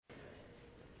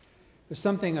There's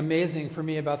something amazing for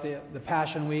me about the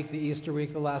Passion Week, the Easter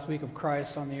week, the last week of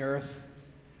Christ on the earth.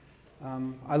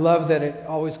 I love that it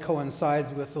always coincides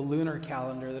with the lunar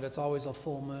calendar, that it's always a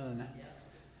full moon.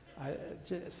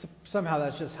 Somehow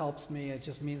that just helps me. It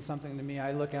just means something to me.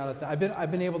 I look out at that.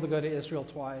 I've been able to go to Israel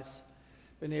twice.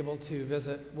 Been able to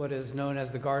visit what is known as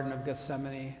the Garden of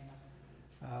Gethsemane,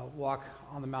 walk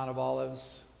on the Mount of Olives,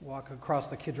 walk across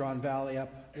the Kidron Valley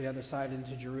up the other side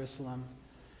into Jerusalem.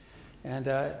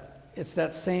 And it's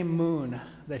that same moon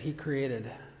that he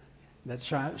created, that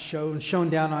shone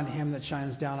down on him, that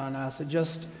shines down on us.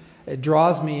 It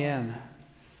draws me in.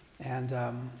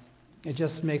 And it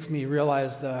just makes me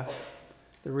realize the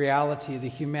reality, the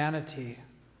humanity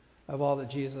of all that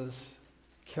Jesus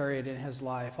carried in his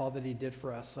life, all that he did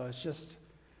for us. So it's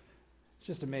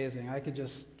just amazing. I could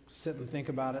just sit and think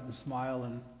about it and smile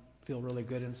and feel really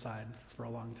good inside for a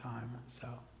long time. So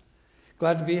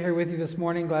glad to be here with you this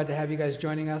morning. Glad to have you guys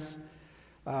joining us.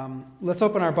 Let's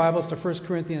open our Bibles to 1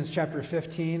 Corinthians chapter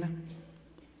 15.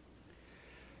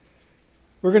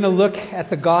 We're going to look at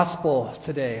the gospel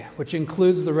today, which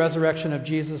includes the resurrection of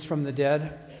Jesus from the dead.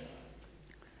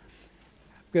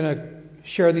 I'm going to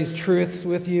share these truths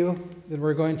with you. Then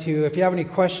we're going to, if you have any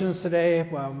questions today,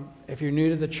 if you're new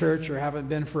to the church or haven't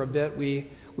been for a bit, we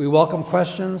welcome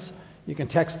questions. You can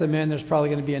text them in. There's probably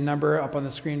going to be a number up on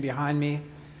the screen behind me.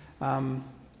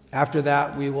 After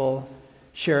that, we will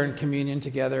share in communion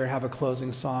together, have a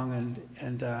closing song,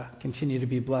 and continue to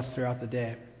be blessed throughout the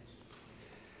day.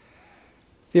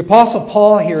 The Apostle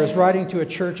Paul here is writing to a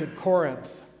church at Corinth,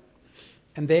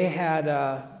 and they had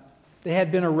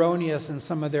been erroneous in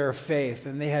some of their faith,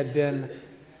 and they had been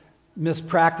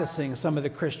mispracticing some of the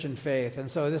Christian faith. And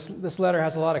so this letter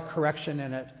has a lot of correction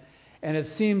in it. And it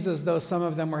seems as though some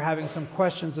of them were having some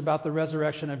questions about the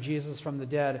resurrection of Jesus from the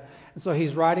dead. And so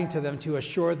he's writing to them to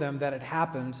assure them that it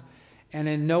happened. And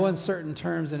in no uncertain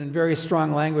terms and in very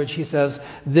strong language, he says,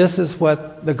 this is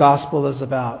what the gospel is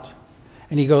about.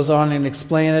 And he goes on and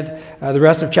explain it. The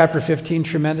rest of chapter 15,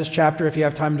 tremendous chapter if you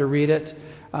have time to read it.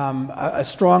 A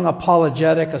strong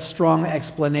apologetic, a strong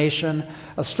explanation,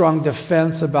 a strong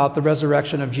defense about the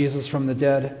resurrection of Jesus from the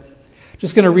dead.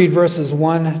 Just going to read verses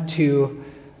 1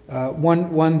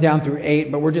 down through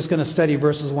 8, but we're just going to study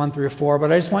verses 1 through 4.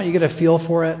 But I just want you to get a feel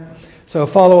for it. So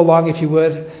follow along if you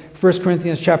would. 1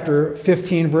 Corinthians chapter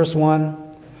 15, verse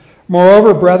 1.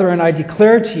 Moreover, brethren, I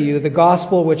declare to you the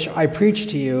gospel which I preached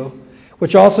to you,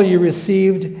 which also you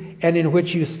received and in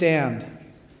which you stand,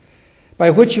 by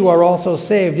which you are also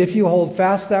saved, if you hold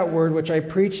fast that word which I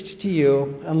preached to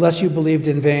you, unless you believed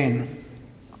in vain.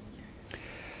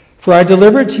 For I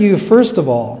delivered to you first of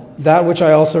all that which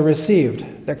I also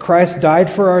received, that Christ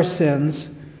died for our sins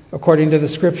according to the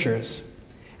Scriptures,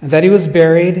 and that he was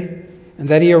buried, and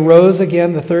that he arose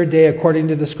again the third day according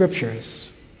to the Scriptures,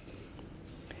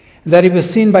 and that he was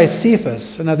seen by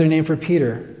Cephas, another name for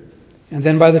Peter, and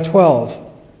then by the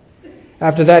 12.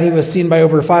 After that he was seen by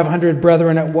over 500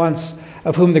 brethren at once,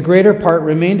 of whom the greater part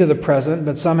remain to the present,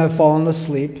 but some have fallen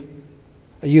asleep,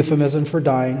 a euphemism for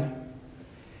dying.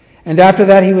 And after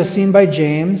that he was seen by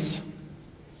James,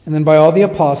 and then by all the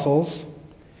apostles,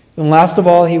 and last of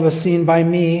all he was seen by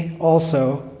me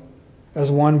also, as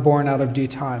one born out of due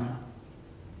time.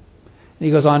 And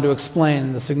he goes on to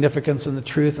explain the significance and the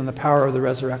truth and the power of the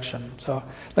resurrection. So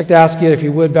I'd like to ask you, if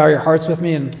you would, bow your hearts with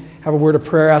me and have a word of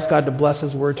prayer. Ask God to bless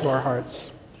his word to our hearts.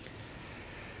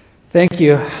 Thank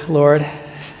you, Lord.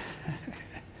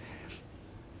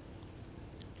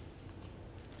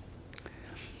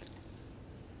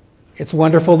 It's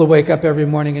wonderful to wake up every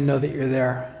morning and know that you're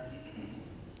there,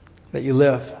 that you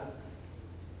live,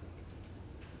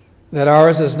 that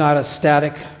ours is not a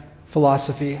static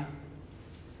philosophy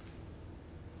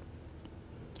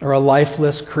or a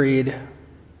lifeless creed,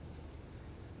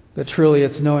 but truly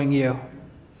it's knowing you,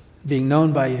 being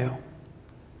known by you,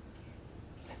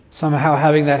 somehow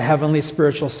having that heavenly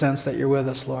spiritual sense that you're with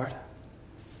us, Lord,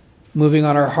 moving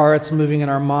on our hearts, moving in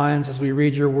our minds as we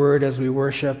read your word, as we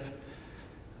worship.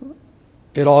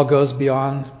 It all goes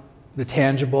beyond the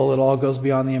tangible. It all goes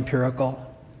beyond the empirical.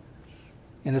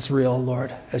 And it's real,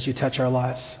 Lord, as you touch our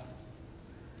lives.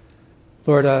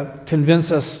 Lord,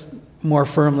 convince us more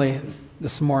firmly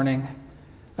this morning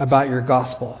about your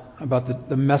gospel, about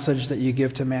the message that you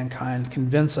give to mankind.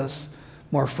 Convince us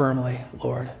more firmly,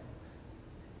 Lord.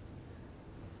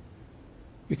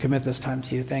 We commit this time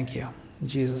to you. Thank you. In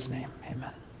Jesus' name,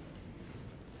 amen.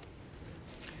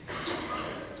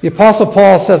 The Apostle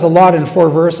Paul says a lot in 4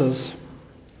 verses.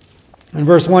 In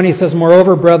verse 1 he says,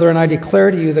 Moreover, brethren, I declare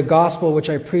to you the gospel which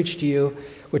I preached to you,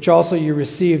 which also you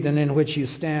received and in which you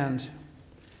stand.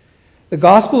 The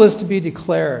gospel is to be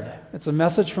declared. It's a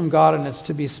message from God, and it's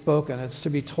to be spoken. It's to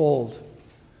be told.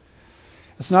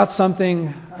 It's not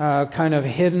something kind of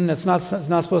hidden. It's not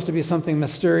supposed to be something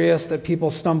mysterious that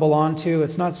people stumble onto.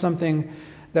 It's not something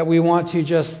that we want to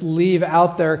just leave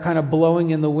out there kind of blowing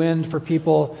in the wind for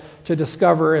people to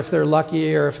discover if they're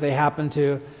lucky or if they happen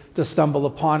to stumble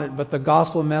upon it. But the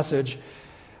gospel message,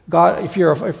 God, if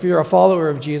you're a follower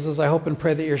of Jesus, I hope and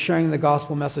pray that you're sharing the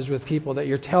gospel message with people, that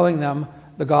you're telling them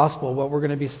the gospel, what we're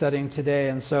going to be studying today.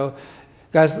 And so,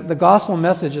 guys, the gospel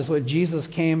message is what Jesus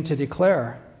came to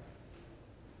declare.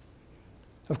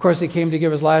 Of course, He came to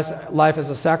give His life as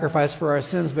a sacrifice for our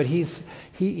sins, but He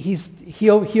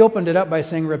opened it up by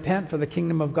saying, repent, for the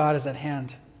kingdom of God is at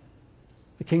hand.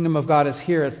 The kingdom of God is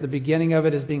here. It's the beginning of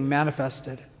it is being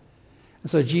manifested.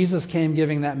 And so Jesus came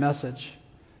giving that message.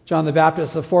 John the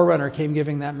Baptist, the forerunner, came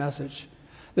giving that message.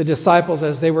 The disciples,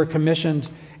 as they were commissioned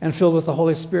and filled with the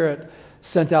Holy Spirit,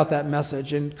 sent out that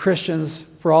message. And Christians,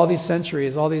 for all these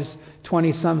centuries, all these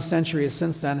 20-some centuries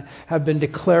since then, have been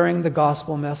declaring the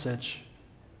gospel message.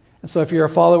 And so if you're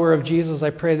a follower of Jesus, I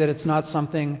pray that it's not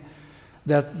something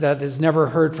that is never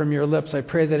heard from your lips. I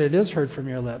pray that it is heard from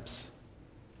your lips.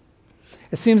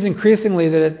 It seems increasingly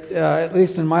that, at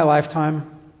least in my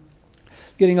lifetime,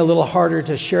 getting a little harder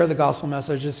to share the gospel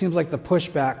message. It seems like the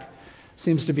pushback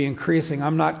seems to be increasing.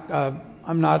 I'm not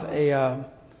a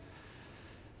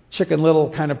Chicken Little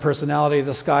kind of personality.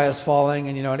 The sky is falling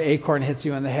and, an acorn hits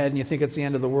you in the head and you think it's the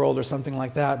end of the world or something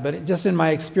like that. But just in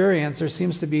my experience, there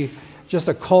seems to be just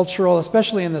a cultural,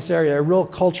 especially in this area, a real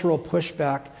cultural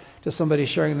pushback to somebody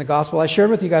sharing the gospel. I shared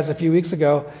with you guys a few weeks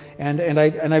ago, and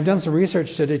I've done some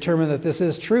research to determine that this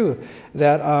is true,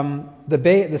 that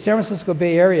the San Francisco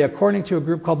Bay Area, according to a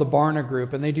group called the Barna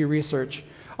Group, and they do research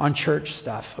on church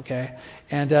stuff, okay?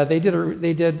 And they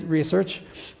did research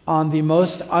on the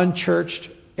most unchurched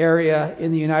area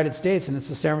in the United States, and it's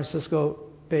the San Francisco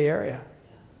Bay Area.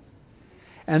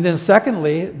 And then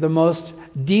secondly, the most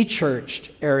de-churched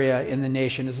area in the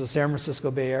nation is the San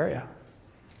Francisco Bay Area.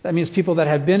 That means people that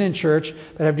have been in church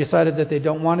but have decided that they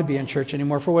don't want to be in church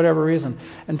anymore for whatever reason.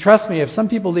 And trust me, if some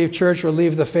people leave church or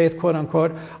leave the faith, quote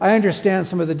unquote, I understand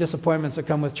some of the disappointments that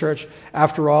come with church.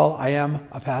 After all, I am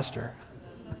a pastor.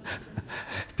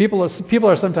 People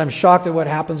are sometimes shocked at what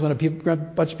happens when a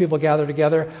bunch of people gather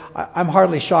together. I'm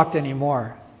hardly shocked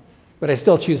anymore, but I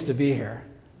still choose to be here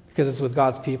because it's with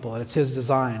God's people and it's His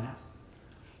design.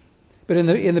 But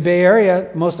in the Bay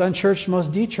Area, most unchurched,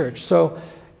 most de-churched. So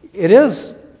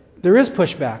there is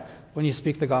pushback when you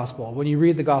speak the gospel, when you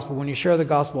read the gospel, when you share the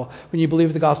gospel, when you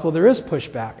believe the gospel. There is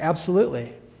pushback,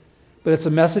 absolutely. But it's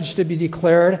a message to be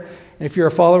declared. And if you're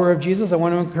a follower of Jesus, I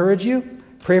want to encourage you,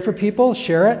 pray for people,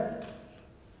 share it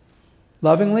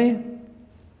lovingly,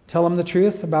 tell them the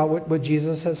truth about what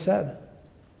Jesus has said.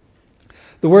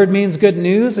 The word means good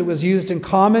news. It was used in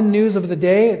common news of the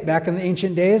day back in the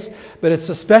ancient days, but it's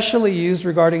especially used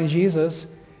regarding Jesus.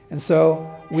 And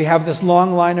so we have this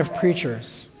long line of preachers.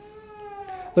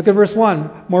 Look at verse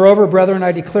 1. Moreover, brethren,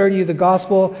 I declare to you the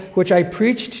gospel which I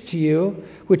preached to you,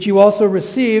 which you also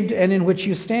received and in which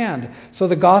you stand. So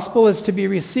the gospel is to be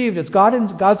received. It's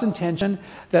God's intention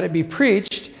that it be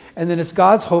preached, and then it's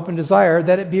God's hope and desire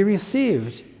that it be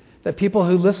received. That people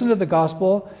who listen to the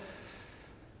gospel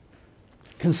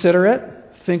consider it,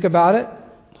 think about it,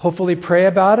 hopefully pray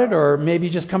about it, or maybe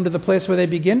just come to the place where they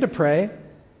begin to pray,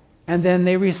 and then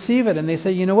they receive it and they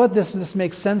say, you know what, this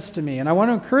makes sense to me. And I want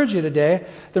to encourage you today,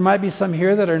 there might be some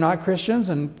here that are not Christians,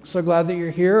 and so glad that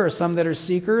you're here, or some that are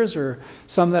seekers, or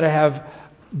some that have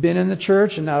been in the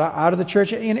church and out of the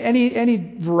church, in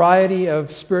any variety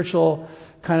of spiritual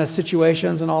kind of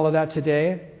situations and all of that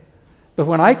today. But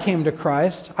when I came to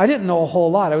Christ, I didn't know a whole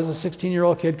lot. I was a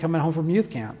 16-year-old kid coming home from youth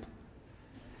camp.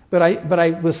 But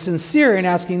I was sincere in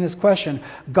asking this question,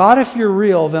 God, if you're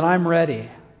real, then I'm ready.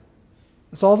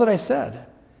 That's all that I said.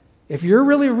 If you're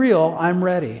really real, I'm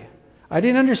ready. I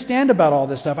didn't understand about all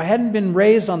this stuff. I hadn't been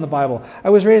raised on the Bible. I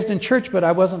was raised in church, but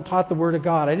I wasn't taught the Word of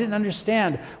God. I didn't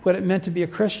understand what it meant to be a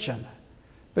Christian.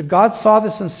 But God saw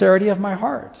the sincerity of my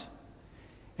heart.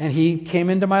 And He came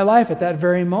into my life at that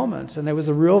very moment. And it was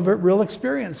a real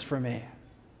experience for me.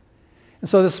 And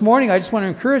so this morning, I just want to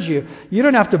encourage you, you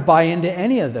don't have to buy into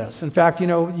any of this. In fact,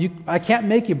 I can't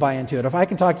make you buy into it. If I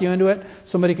can talk you into it,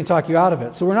 somebody can talk you out of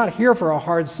it. So we're not here for a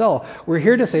hard sell. We're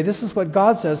here to say, this is what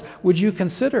God says. Would you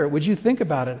consider it? Would you think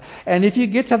about it? And if you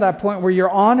get to that point where you're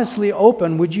honestly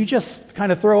open, would you just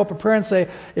kind of throw up a prayer and say,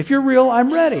 if you're real,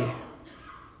 I'm ready.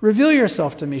 Reveal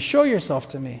yourself to me. Show yourself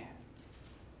to me.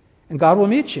 And God will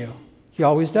meet you. He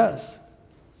always does.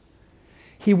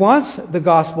 He wants the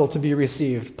gospel to be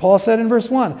received. Paul said in verse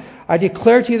 1, I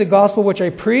declare to you the gospel which I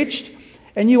preached,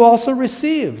 and you also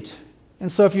received.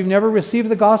 And so if you've never received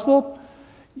the gospel,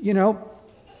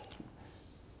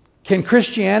 can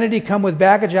Christianity come with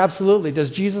baggage? Absolutely. Does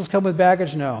Jesus come with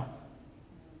baggage? No.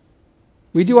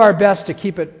 We do our best to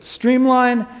keep it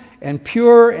streamlined and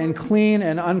pure and clean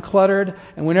and uncluttered.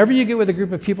 And whenever you get with a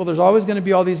group of people, there's always going to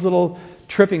be all these little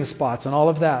tripping spots and all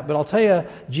of that. But I'll tell you,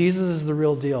 Jesus is the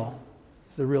real deal.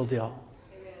 It's the real deal.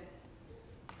 Amen.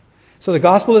 So the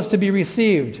gospel is to be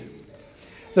received.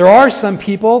 There are some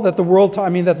people that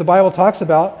that the Bible talks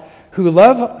about who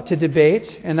love to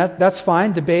debate, and that's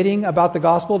fine. Debating about the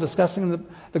gospel, discussing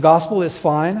the gospel is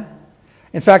fine.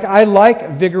 In fact, I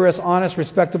like vigorous, honest,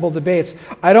 respectable debates.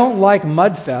 I don't like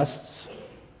mud fests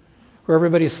where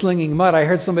everybody's slinging mud. I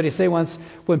heard somebody say once,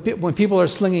 when people are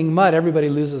slinging mud, everybody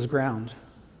loses ground.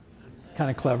 Kind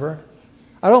of clever.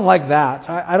 I don't like that.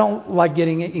 I don't like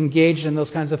getting engaged in those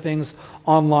kinds of things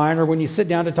online, or when you sit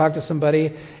down to talk to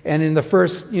somebody and in the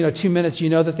first 2 minutes you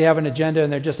know that they have an agenda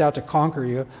and they're just out to conquer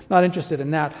you. Not interested in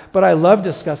that. But I love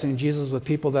discussing Jesus with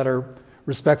people that are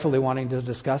respectfully wanting to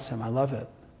discuss Him. I love it.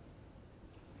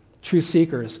 Truth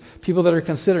seekers, people that are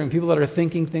considering, people that are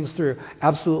thinking things through,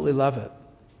 absolutely love it.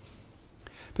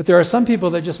 But there are some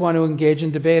people that just want to engage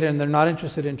in debate and they're not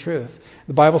interested in truth.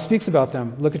 The Bible speaks about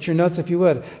them. Look at your notes if you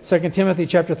would. 2 Timothy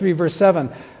chapter 3, verse 7.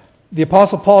 The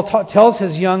Apostle Paul tells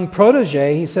his young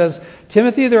protege, he says,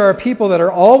 Timothy, there are people that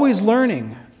are always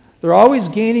learning. They're always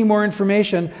gaining more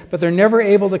information, but they're never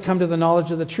able to come to the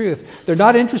knowledge of the truth. They're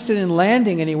not interested in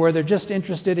landing anywhere. They're just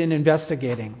interested in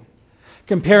investigating.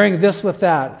 Comparing this with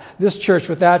that, this church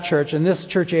with that church, and this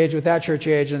church age with that church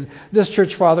age, and this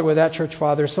church father with that church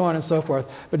father, so on and so forth.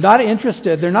 But not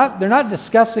interested. They're not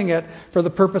discussing it for the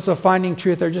purpose of finding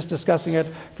truth. They're just discussing it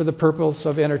for the purpose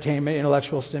of entertainment,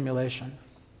 intellectual stimulation.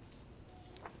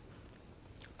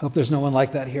 I hope there's no one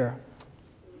like that here.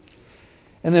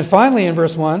 And then finally in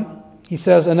verse 1, he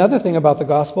says another thing about the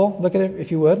gospel. Look at it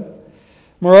if you would.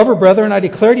 Moreover, brethren, I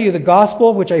declare to you the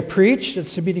gospel which I preached,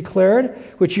 it's to be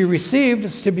declared, which you received,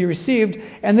 it's to be received,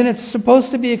 and then it's supposed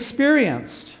to be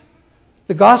experienced.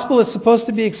 The gospel is supposed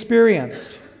to be experienced,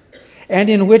 and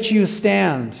in which you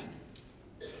stand.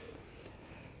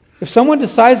 If someone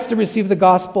decides to receive the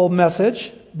gospel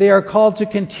message, they are called to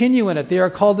continue in it. They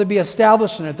are called to be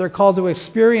established in it. They're called to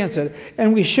experience it.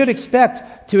 And we should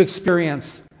expect to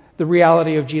experience the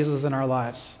reality of Jesus in our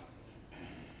lives.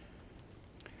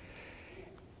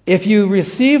 If you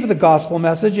receive the gospel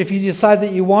message, if you decide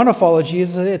that you want to follow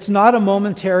Jesus, it's not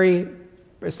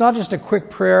just a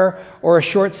quick prayer or a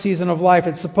short season of life.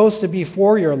 It's supposed to be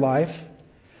for your life.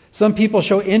 Some people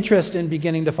show interest in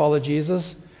beginning to follow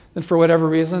Jesus, then for whatever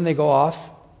reason they go off.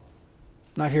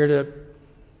 Not here to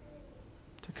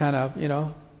kind of,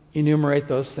 enumerate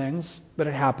those things, but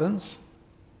it happens.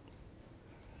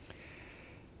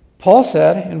 Paul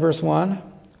said in verse 1,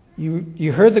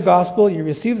 You heard the gospel, you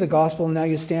received the gospel, and now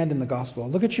you stand in the gospel.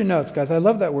 Look at your notes, guys. I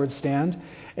love that word stand.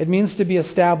 It means to be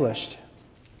established.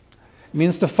 It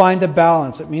means to find a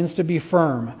balance. It means to be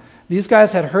firm. These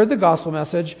guys had heard the gospel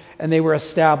message, and they were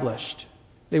established.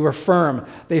 They were firm.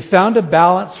 They found a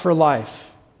balance for life.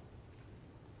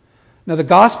 Now, the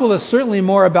gospel is certainly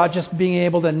more about just being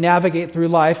able to navigate through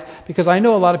life, because I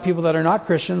know a lot of people that are not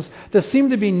Christians that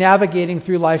seem to be navigating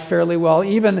through life fairly well,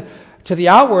 even to the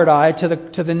outward eye,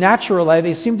 to the natural eye.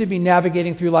 They seem to be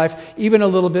navigating through life even a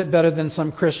little bit better than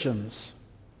some Christians.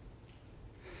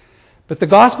 But the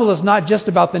gospel is not just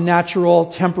about the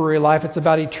natural, temporary life. It's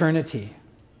about eternity.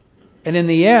 And in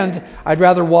the end, I'd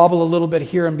rather wobble a little bit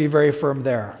here and be very firm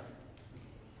there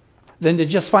than to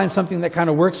just find something that kind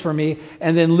of works for me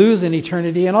and then lose an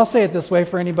eternity. And I'll say it this way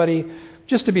for anybody,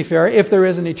 just to be fair, if there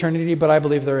is an eternity, but I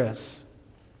believe there is.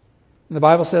 And the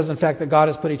Bible says, in fact, that God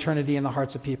has put eternity in the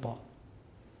hearts of people.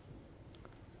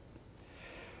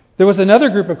 There was another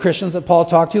group of Christians that Paul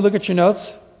talked to. Look at your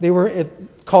notes. They were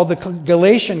called the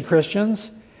Galatian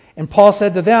Christians. And Paul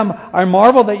said to them, I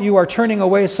marvel that you are turning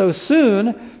away so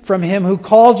soon from him who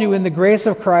called you in the grace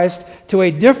of Christ to a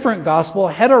different gospel,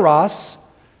 heteros,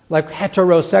 like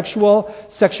heterosexual,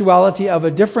 sexuality of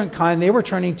a different kind. They were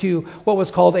turning to what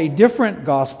was called a different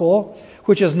gospel,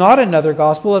 which is not another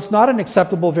gospel. It's not an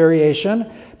acceptable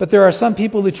variation. But there are some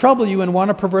people who trouble you and want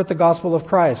to pervert the gospel of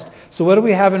Christ. So what do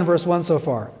we have in verse 1 so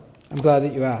far? I'm glad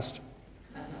that you asked.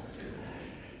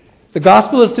 The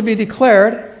gospel is to be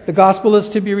declared, the gospel is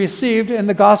to be received, and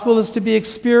the gospel is to be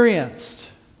experienced.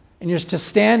 And you're to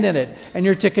stand in it, and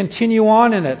you're to continue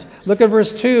on in it. Look at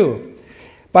verse 2.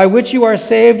 By which you are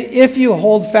saved, if you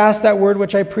hold fast that word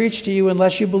which I preached to you,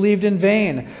 unless you believed in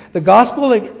vain. The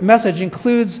gospel message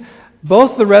includes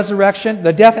both the resurrection,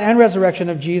 the death and resurrection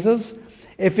of Jesus.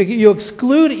 If you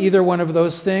exclude either one of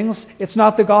those things, it's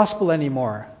not the gospel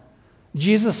anymore.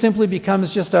 Jesus simply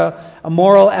becomes just a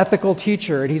moral, ethical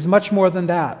teacher, and he's much more than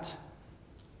that.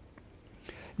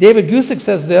 David Gusick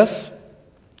says this: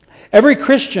 every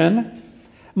Christian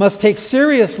must take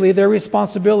seriously their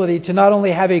responsibility to not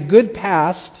only have a good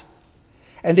past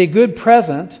and a good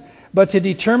present, but to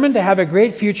determine to have a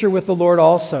great future with the Lord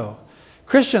also.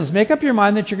 Christians, make up your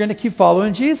mind that you're going to keep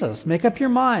following Jesus. Make up your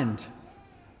mind.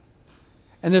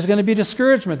 And there's going to be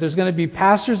discouragement. There's going to be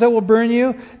pastors that will burn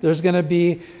you. There's going to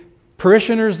be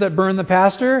parishioners that burn the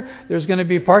pastor. There's going to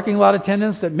be parking lot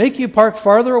attendants that make you park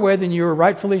farther away than you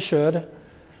rightfully should.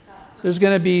 There's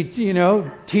going to be,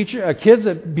 kids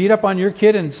that beat up on your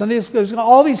kid in Sunday school. There's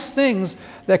all these things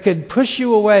that could push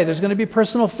you away. There's going to be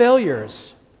personal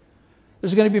failures.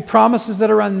 There's going to be promises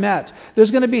that are unmet. There's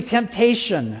going to be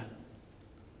temptation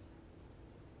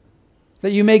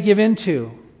that you may give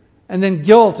into, and then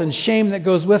guilt and shame that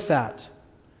goes with that.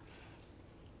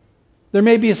 There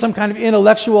may be some kind of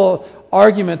intellectual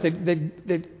argument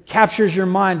that captures your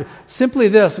mind. Simply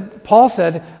this: Paul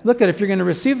said, look, if you're going to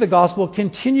receive the gospel,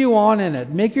 continue on in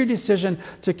it. Make your decision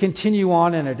to continue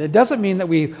on in it. It doesn't mean that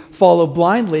we follow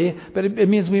blindly, but it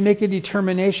means we make a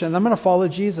determination. I'm going to follow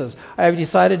Jesus. I have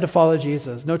decided to follow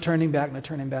Jesus. No turning back, no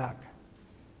turning back.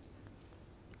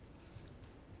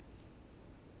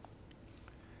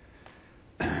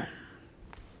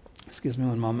 Excuse me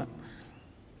one moment.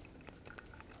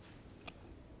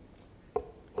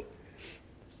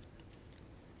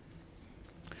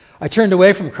 I turned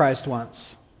away from Christ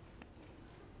once.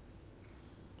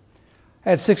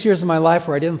 I had 6 years of my life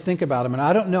where I didn't think about Him, and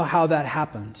I don't know how that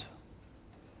happened,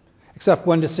 except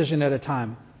one decision at a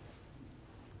time.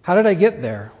 How did I get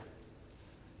there?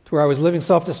 To where I was living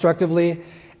self-destructively,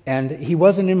 and He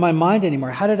wasn't in my mind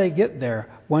anymore. How did I get there?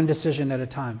 One decision at a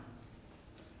time.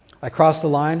 I crossed the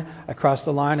line, I crossed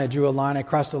the line, I drew a line, I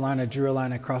crossed the line, I drew a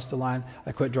line, I crossed the line,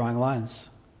 I quit drawing lines.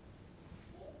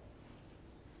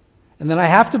 And then I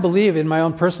have to believe in my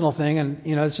own personal thing, and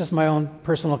it's just my own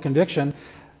personal conviction,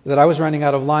 that I was running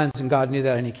out of lines, and God knew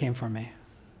that, and He came for me.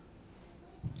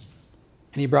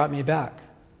 And He brought me back.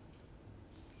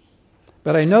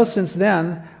 But I know since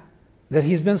then that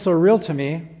He's been so real to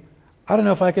me, I don't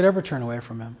know if I could ever turn away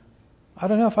from Him. I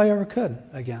don't know if I ever could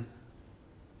again.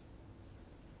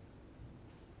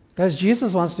 Guys,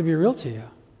 Jesus wants to be real to you.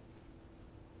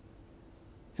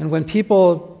 And when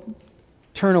people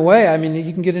turn away,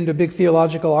 you can get into big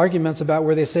theological arguments about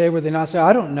where they say, where they not say,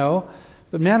 I don't know.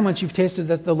 But man, once you've tasted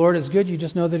that the Lord is good, you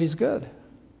just know that He's good. And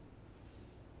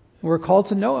we're called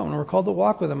to know Him, and we're called to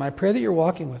walk with Him. I pray that you're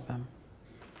walking with Him.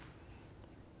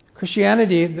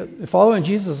 Christianity, following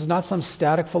Jesus, is not some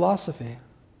static philosophy.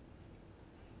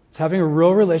 It's having a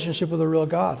real relationship with a real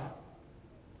God.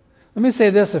 Let me say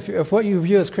this: if what you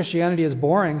view as Christianity is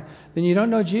boring, then you don't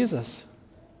know Jesus.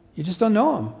 You just don't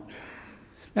know Him.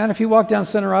 Man, if you walk down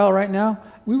center aisle right now,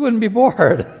 we wouldn't be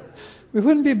bored. We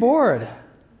wouldn't be bored.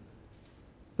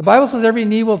 The Bible says every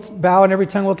knee will bow and every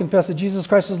tongue will confess that Jesus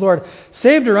Christ is Lord.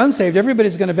 Saved or unsaved,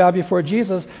 everybody's going to bow before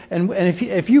Jesus. And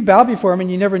if you bow before Him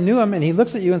and you never knew Him, and He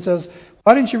looks at you and says,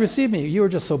 why didn't you receive me? You were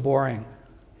just so boring.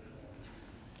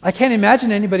 I can't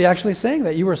imagine anybody actually saying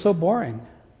that. You were so boring.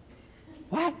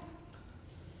 What?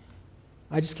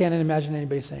 I just can't imagine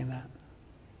anybody saying that.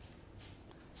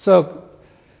 So,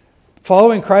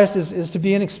 following Christ is to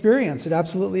be an experience. It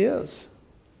absolutely is.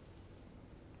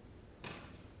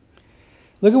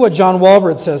 Look at what John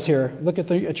Walvoord says here. Look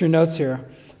at your notes here.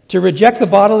 To reject the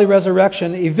bodily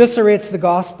resurrection eviscerates the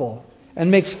gospel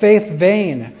and makes faith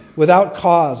vain, without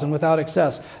cause and without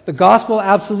excess. The gospel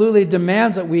absolutely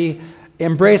demands that we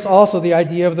embrace also the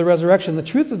idea of the resurrection, the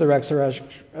truth of the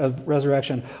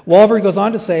resurrection. Walvoord goes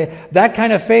on to say, that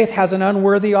kind of faith has an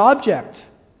unworthy object.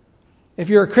 If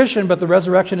you're a Christian but the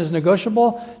resurrection is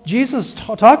negotiable, Jesus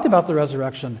talked about the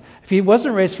resurrection. If He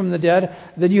wasn't raised from the dead,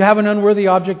 then you have an unworthy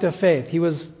object of faith. He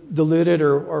was deluded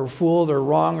or fooled or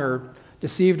wrong or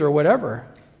deceived or whatever.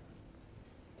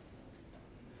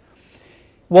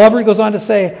 Walvoord goes on to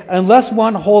say, unless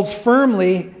one holds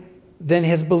firmly, then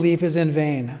his belief is in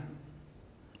vain.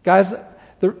 Guys,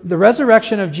 the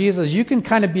resurrection of Jesus, you can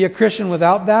kind of be a Christian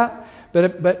without that,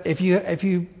 but if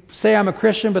you say I'm a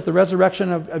Christian, but the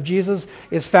resurrection of Jesus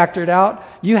is factored out,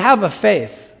 you have a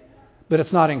faith, but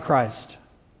it's not in Christ.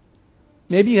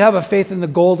 Maybe you have a faith in the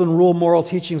golden rule moral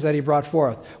teachings that He brought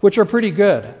forth, which are pretty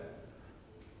good.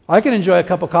 I can enjoy a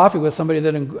cup of coffee with somebody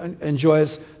that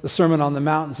enjoys the Sermon on the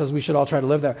Mount and says we should all try to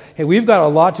live there. Hey, we've got a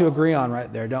lot to agree on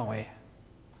right there, don't we?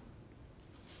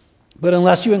 But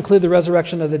unless you include the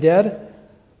resurrection of the dead,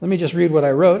 let me just read what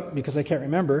I wrote because I can't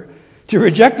remember. To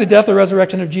reject the death or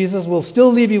resurrection of Jesus will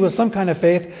still leave you with some kind of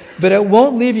faith, but it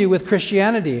won't leave you with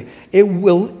Christianity. It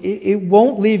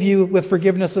won't leave you with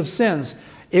forgiveness of sins.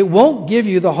 It won't give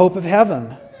you the hope of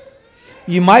heaven.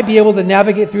 You might be able to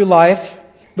navigate through life,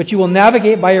 but you will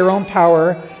navigate by your own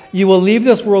power. You will leave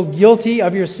this world guilty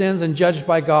of your sins and judged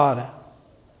by God.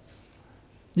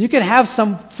 You can have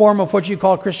some form of what you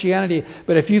call Christianity,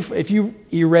 but if you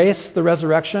erase the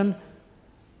resurrection,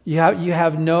 you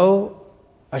have no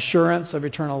assurance of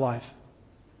eternal life.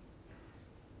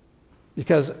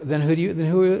 Because then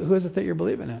who is it that you're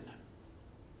believing in?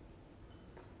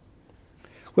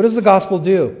 What does the gospel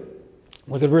do?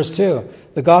 Look at verse 2.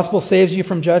 The gospel saves you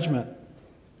from judgment.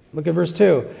 Look at verse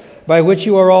 2. By which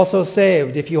you are also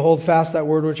saved, if you hold fast that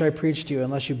word which I preached to you,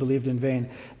 unless you believed in vain.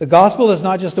 The gospel is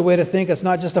not just a way to think. It's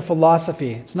not just a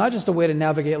philosophy. It's not just a way to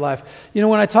navigate life. You know,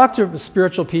 when I talk to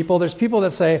spiritual people, there's people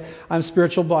that say, I'm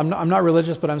spiritual, but I'm not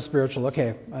religious, but I'm spiritual.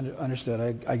 Okay,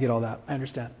 understood. I get all that. I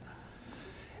understand.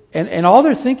 And all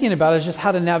they're thinking about is just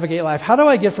how to navigate life. How do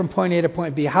I get from point A to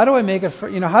point B? How do I make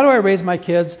how do I raise my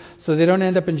kids so they don't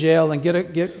end up in jail and get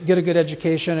a good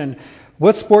education? And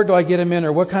what sport do I get them in,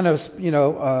 or what kind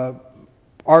of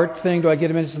art thing do I get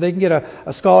them in so they can get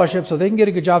a scholarship, so they can get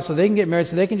a good job, so they can get married,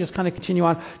 so they can just kind of continue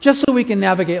on, just so we can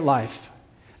navigate life.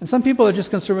 And some people are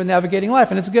just concerned with navigating life,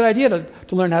 and it's a good idea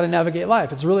to learn how to navigate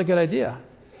life. It's a really good idea.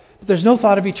 But there's no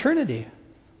thought of eternity.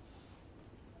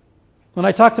 When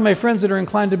I talk to my friends that are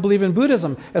inclined to believe in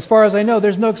Buddhism, as far as I know,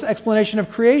 there's no explanation of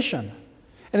creation.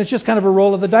 And it's just kind of a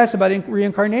roll of the dice about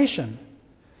reincarnation.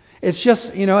 It's just,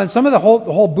 and some of the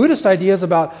whole Buddhist ideas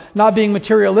about not being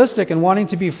materialistic and wanting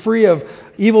to be free of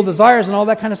evil desires and all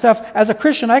that kind of stuff. As a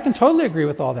Christian, I can totally agree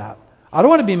with all that. I don't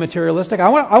want to be materialistic. I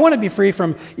want to be free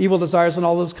from evil desires and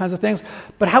all those kinds of things.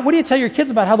 But what do you tell your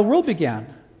kids about how the world began?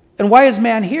 And why is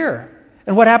man here?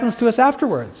 And what happens to us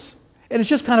afterwards? And it's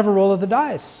just kind of a roll of the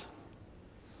dice.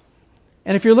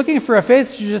 And if you're looking for a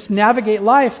faith to just navigate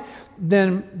life,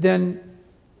 then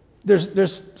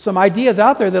there's some ideas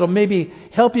out there that'll maybe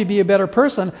help you be a better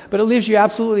person, but it leaves you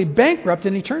absolutely bankrupt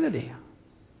in eternity.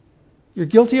 You're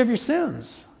guilty of your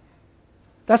sins.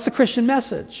 That's the Christian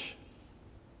message.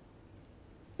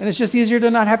 And it's just easier to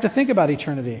not have to think about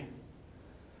eternity.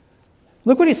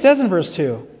 Look what he says in verse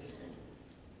 2.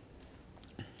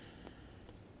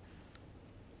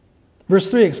 Verse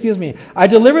 3, I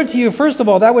delivered to you, first of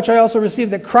all, that which I also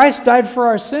received, that Christ died for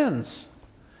our sins.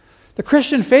 The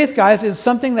Christian faith, guys, is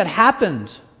something that happened.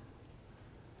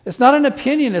 It's not an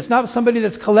opinion. It's not somebody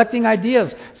that's collecting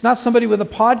ideas. It's not somebody with a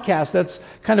podcast that's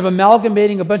kind of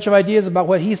amalgamating a bunch of ideas about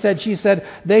what he said, she said,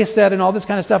 they said, and all this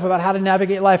kind of stuff about how to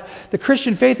navigate life. The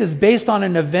Christian faith is based on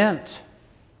an event.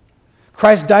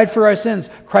 Christ died for our sins.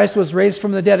 Christ was raised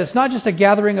from the dead. It's not just a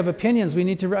gathering of opinions. We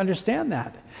need to understand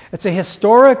that. It's a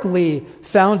historically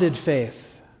founded faith.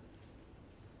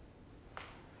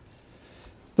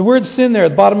 The word sin there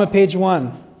at the bottom of page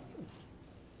 1.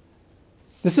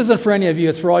 This isn't for any of you.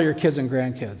 It's for all your kids and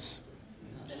grandkids.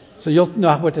 So you'll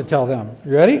know what to tell them.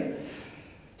 You ready?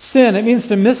 Sin, it means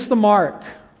to miss the mark.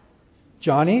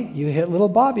 Johnny, you hit little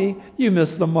Bobby. You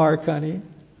missed the mark, honey.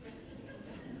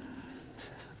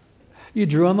 You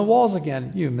drew on the walls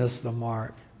again. You missed the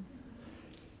mark.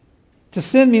 To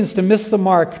sin means to miss the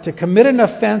mark, to commit an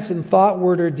offense in thought,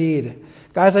 word, or deed.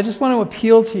 Guys, I just want to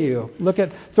appeal to you.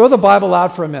 Throw the Bible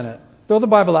out for a minute. Throw the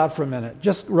Bible out for a minute.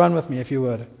 Just run with me if you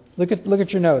would. Look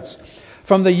at your notes.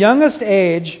 From the youngest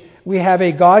age, we have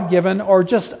a God-given or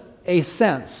just a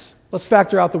sense. Let's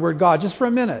factor out the word God just for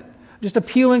a minute. Just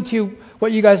appealing to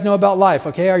what you guys know about life.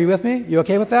 Okay, are you with me? You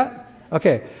okay with that?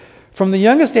 Okay. From the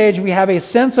youngest age, we have a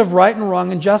sense of right and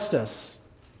wrong and justice.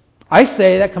 I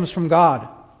say that comes from God.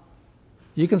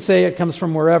 You can say it comes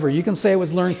from wherever. You can say it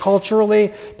was learned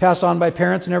culturally, passed on by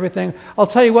parents and everything. I'll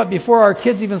tell you what, before our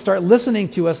kids even start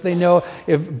listening to us, they know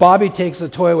if Bobby takes a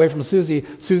toy away from Susie,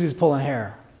 Susie's pulling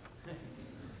hair.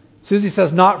 Susie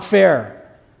says, not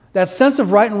fair. That sense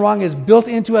of right and wrong is built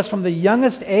into us from the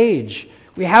youngest age.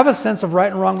 We have a sense of right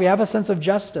and wrong. We have a sense of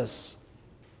justice.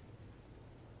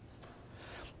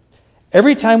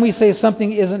 Every time we say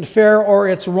something isn't fair or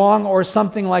it's wrong or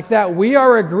something like that, we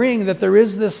are agreeing that there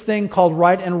is this thing called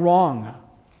right and wrong.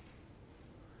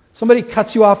 Somebody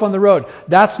cuts you off on the road.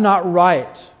 That's not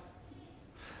right.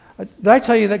 Did I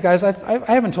tell you that, guys? I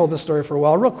haven't told this story for a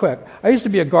while. Real quick. I used to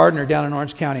be a gardener down in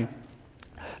Orange County.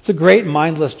 It's a great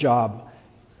mindless job.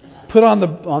 Put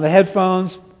on the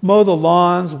headphones, mow the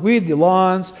lawns, weed the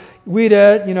lawns, weed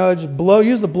it, just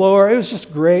use the blower. It was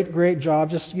just great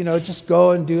job. Just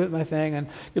go and do it, my thing, and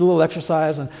get a little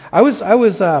exercise. And I was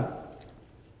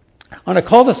on a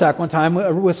cul-de-sac one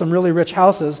time with some really rich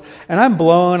houses, and I'm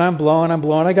blowing.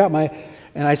 I got my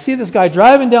And I see this guy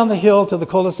driving down the hill to the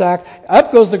cul-de-sac.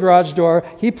 Up goes the garage door.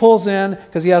 He pulls in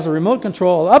because he has a remote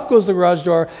control. Up goes the garage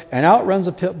door, and out runs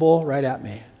a pit bull right at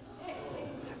me.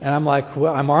 And I'm like,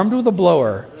 well, I'm armed with a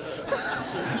blower.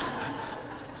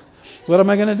 What am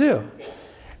I going to do?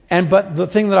 But the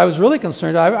thing that I was really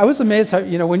concerned, I was amazed how,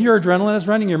 when your adrenaline is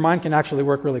running, your mind can actually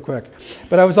work really quick.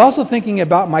 But I was also thinking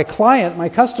about my client, my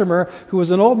customer, who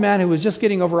was an old man who was just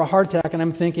getting over a heart attack, and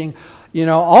I'm thinking,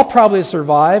 I'll probably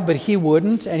survive, but he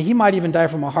wouldn't, and he might even die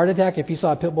from a heart attack if he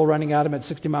saw a pit bull running at him at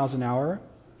 60 miles an hour.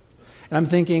 And I'm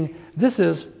thinking, this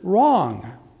is wrong.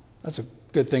 That's a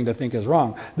good thing to think is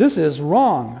wrong. This is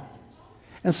wrong.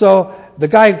 And so the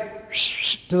guy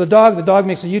to the dog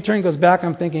makes a U-turn, goes back.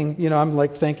 I'm thinking, I'm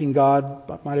like thanking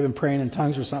God. I might have been praying in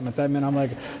tongues or something at that minute. I'm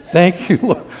like, thank you,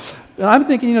 Lord. And I'm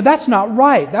thinking, that's not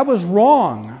right. That was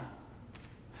wrong.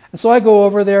 And so I go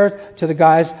over there to the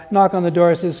guys, knock on the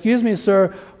door. I say, excuse me,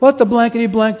 sir, what the blankety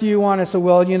blank do you want? I said,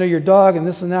 well, your dog and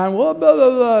this and that. And blah, blah, blah,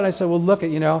 blah. And I said, well, look,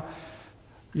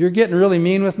 you're getting really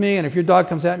mean with me, and if your dog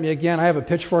comes at me again, I have a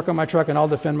pitchfork on my truck, and I'll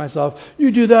defend myself.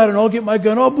 You do that, and I'll get my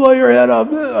gun. I'll blow your head off.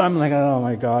 I'm like, oh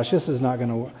my gosh, this is not going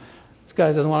to work. This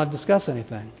guy doesn't want to discuss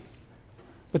anything.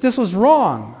 But this was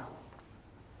wrong.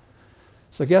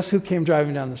 So guess who came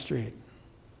driving down the street?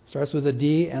 Starts with a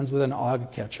D, ends with an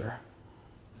Og catcher.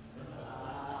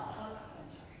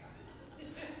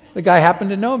 The guy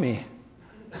happened to know me.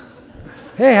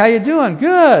 Hey, how you doing?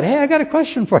 Good. Hey, I got a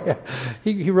question for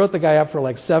you. He wrote the guy up for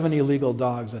like 7 illegal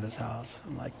dogs at his house.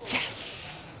 I'm like, yes.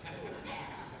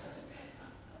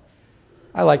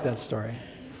 I like that story.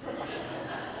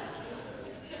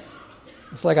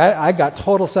 It's like I got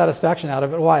total satisfaction out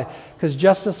of it. Why? Because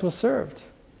justice was served.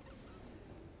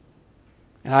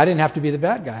 And I didn't have to be the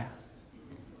bad guy.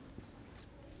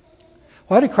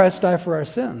 Why did Christ die for our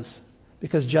sins?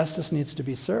 Because justice needs to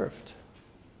be served.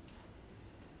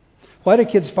 Why do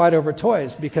kids fight over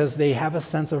toys? Because they have a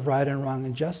sense of right and wrong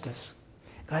and justice.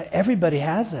 God, everybody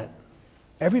has it.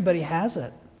 Everybody has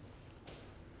it.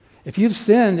 If you've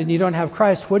sinned and you don't have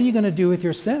Christ, what are you going to do with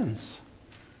your sins?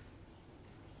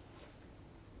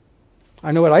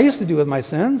 I know what I used to do with my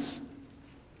sins.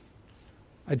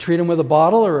 I'd treat them with a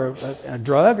bottle or a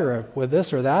drug or with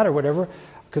this or that or whatever,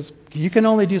 because you can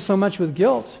only do so much with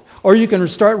guilt. Or you can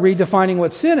start redefining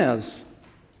what sin is,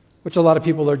 which a lot of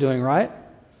people are doing, right?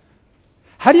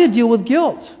 How do you deal with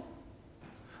guilt?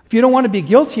 If you don't want to be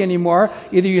guilty anymore,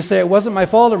 either you say it wasn't my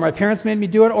fault or my parents made me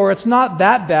do it, or it's not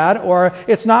that bad, or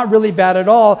it's not really bad at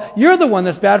all. You're the one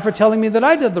that's bad for telling me that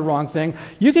I did the wrong thing.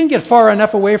 You can get far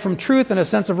enough away from truth and a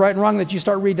sense of right and wrong that you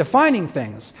start redefining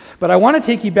things. But I want to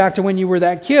take you back to when you were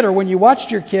that kid, or when you watched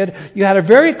your kid, you had a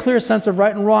very clear sense of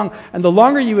right and wrong, and the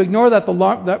longer you ignore that,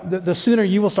 the sooner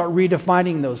you will start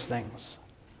redefining those things.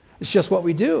 It's just what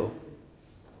we do.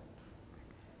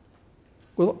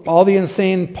 With all the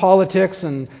insane politics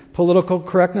and political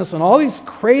correctness and all these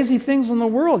crazy things in the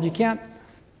world, you can't,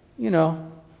 you're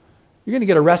going to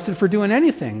get arrested for doing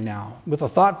anything now with the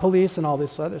thought police and all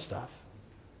this other stuff.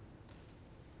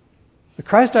 But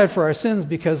Christ died for our sins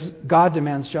because God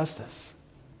demands justice.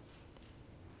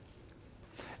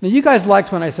 Now, you guys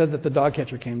liked when I said that the dog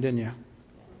catcher came, didn't you?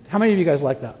 How many of you guys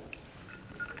like that?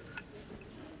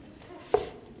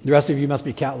 The rest of you must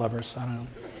be cat lovers. I don't know.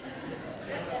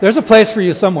 There's a place for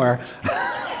you somewhere.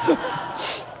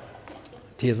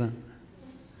 Teasing.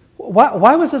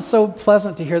 Why was it so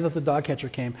pleasant to hear that the dog catcher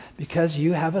came? Because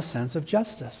you have a sense of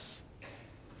justice.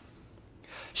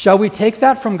 Shall we take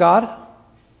that from God?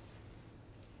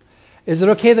 Is it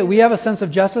okay that we have a sense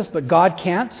of justice, but God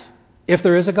can't, if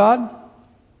there is a God?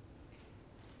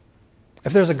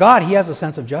 If there's a God, He has a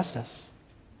sense of justice.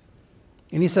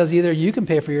 And He says either you can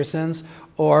pay for your sins,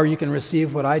 or you can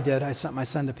receive what I did. I sent my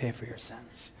Son to pay for your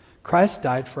sins. Christ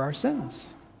died for our sins.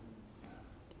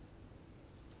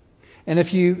 And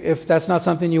if that's not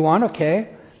something you want, okay,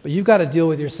 but you've got to deal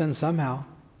with your sins somehow.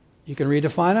 You can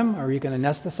redefine them, or you can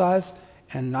anesthetize,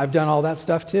 and I've done all that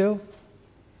stuff too.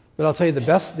 But I'll tell you the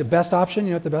best option,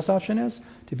 you know what the best option is?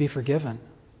 To be forgiven.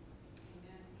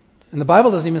 And the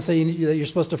Bible doesn't even say that you're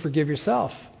supposed to forgive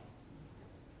yourself.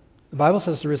 The Bible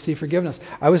says to receive forgiveness.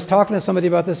 I was talking to somebody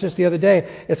about this just the other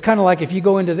day. It's kind of like if you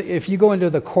go into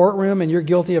the courtroom and you're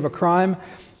guilty of a crime,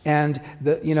 and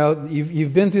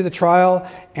you've been through the trial,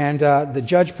 and the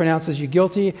judge pronounces you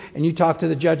guilty, and you talk to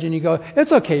the judge and you go,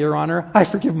 "It's okay, Your Honor, I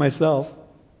forgive myself."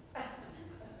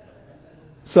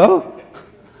 So,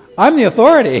 I'm the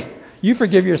authority. You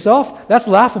forgive yourself? That's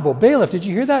laughable. Bailiff, did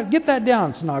you hear that? Get that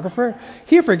down, stenographer.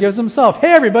 He forgives himself.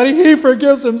 Hey, everybody, he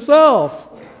forgives himself.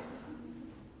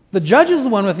 The judge is the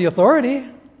one with the authority.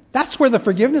 That's where the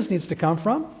forgiveness needs to come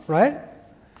from, right?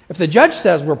 If the judge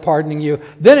says we're pardoning you,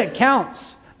 then it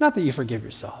counts. Not that you forgive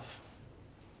yourself.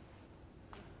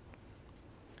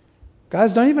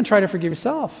 Guys, don't even try to forgive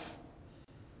yourself.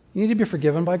 You need to be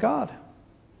forgiven by God.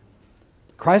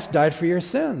 Christ died for your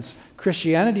sins.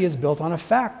 Christianity is built on a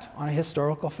fact, on a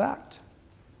historical fact.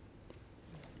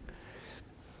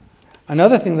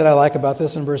 Another thing that I like about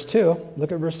this in verse 2,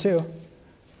 look at verse 2.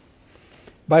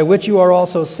 By which you are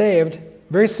also saved.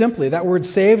 Very simply, that word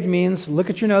saved means, look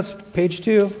at your notes, page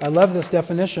 2. I love this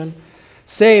definition.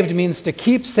 Saved means to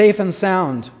keep safe and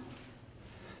sound,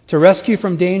 to rescue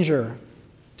from danger,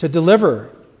 to deliver,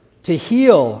 to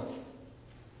heal.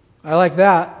 I like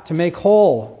that. To make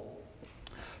whole.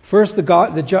 First, the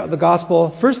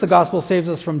gospel saves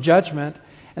us from judgment,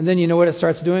 and then you know what it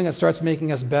starts doing? It starts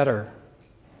making us better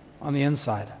on the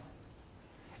inside.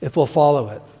 If we'll follow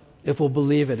it, if we'll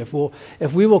believe it,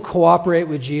 if we will cooperate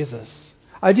with Jesus.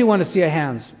 I do want to see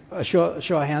a show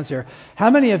of hands here. How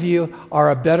many of you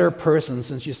are a better person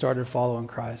since you started following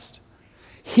Christ?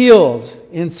 Healed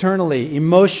internally,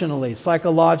 emotionally,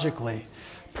 psychologically.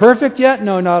 Perfect yet?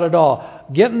 No, not at all.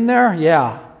 Getting there?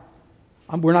 Yeah.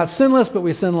 We're not sinless, but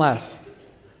we sin less.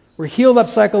 We're healed up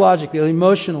psychologically,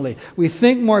 emotionally. We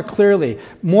think more clearly,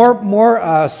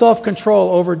 more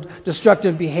self-control over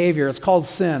destructive behavior. It's called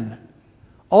sin.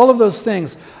 All of those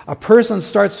things a person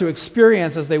starts to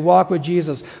experience as they walk with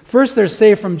Jesus. First, they're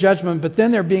saved from judgment, but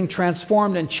then they're being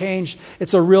transformed and changed.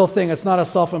 It's a real thing. It's not a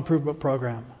self-improvement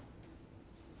program.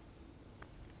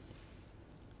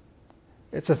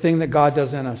 It's a thing that God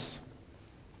does in us.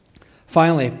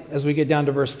 Finally, as we get down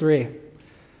to verse 3,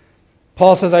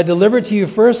 Paul says, I delivered to you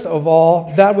first of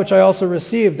all that which I also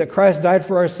received, that Christ died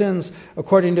for our sins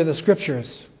according to the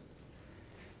Scriptures.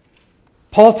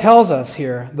 Paul tells us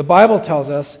here, the Bible tells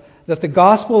us, that the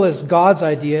gospel is God's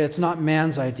idea, it's not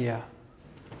man's idea.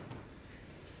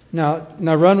 Now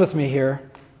run with me here.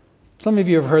 Some of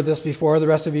you have heard this before, the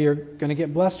rest of you are going to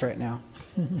get blessed right now.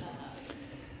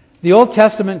 The Old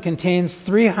Testament contains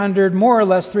more or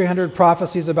less 300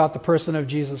 prophecies about the person of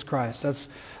Jesus Christ.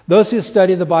 Those who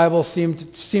study the Bible seem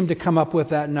to come up with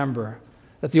that number.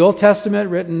 That the Old Testament,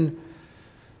 written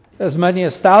as many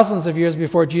as thousands of years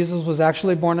before Jesus was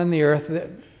actually born on the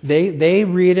earth, they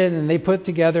read it and they put it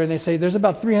together and they say there's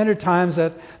about 300 times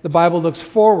that the Bible looks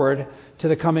forward to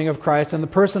the coming of Christ and the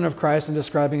person of Christ and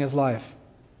describing His life.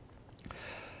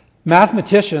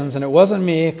 Mathematicians, and it wasn't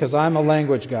me because I'm a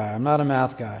language guy, I'm not a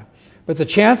math guy, but the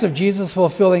chance of Jesus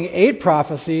fulfilling 8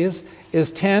 prophecies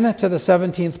is 10 to the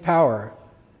 17th power.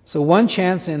 So one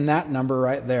chance in that number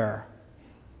right there.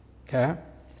 Okay?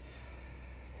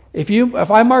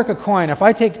 If I mark a coin, if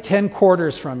I take 10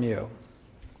 quarters from you,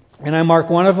 and I mark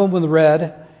one of them with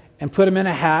red, and put them in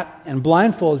a hat, and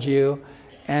blindfold you,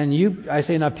 and I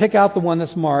say, now pick out the one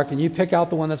that's marked, and you pick out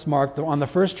the one that's marked on the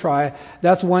first try,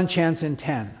 that's one chance in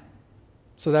 10.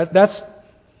 So that's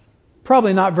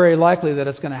probably not very likely that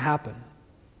it's going to happen.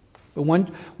 But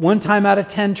one time out of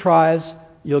 10 tries,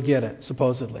 you'll get it,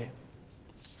 supposedly.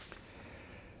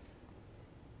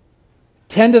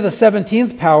 10 to the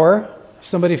 17th power,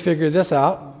 somebody figured this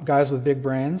out, guys with big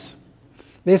brains.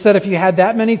 They said if you had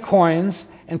that many coins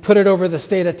and put it over the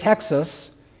state of Texas,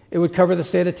 it would cover the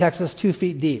state of Texas 2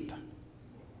 feet deep.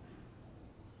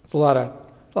 It's a lot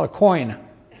of coin,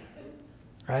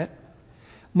 right?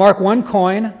 Mark one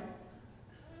coin,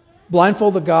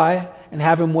 blindfold the guy, and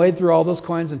have him wade through all those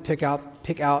coins and pick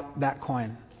out that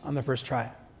coin on the first try.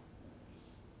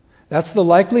 That's the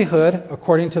likelihood,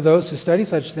 according to those who study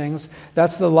such things,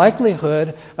 that's the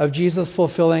likelihood of Jesus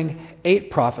fulfilling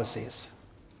 8 prophecies.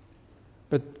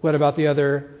 But what about the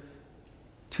other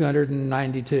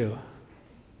 292?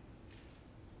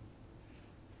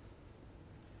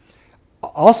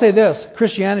 I'll say this,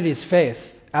 Christianity is faith,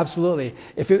 absolutely.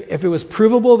 If it was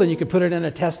provable, then you could put it in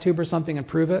a test tube or something and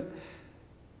prove it.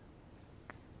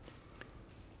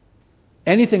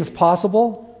 Anything's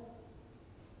possible.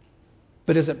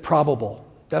 But is it probable?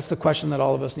 That's the question that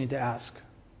all of us need to ask.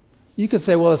 You could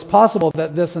say, well, it's possible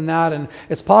that this and that, and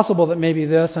it's possible that maybe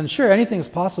this, and sure, anything's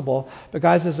possible, but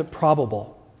guys, is it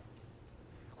probable?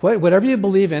 Whatever you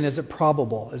believe in, is it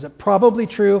probable? Is it probably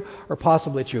true or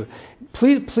possibly true?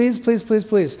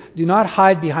 Please, do not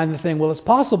hide behind the thing, well, it's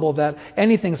possible that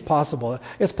anything's possible.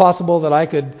 It's possible that I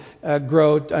could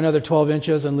grow another 12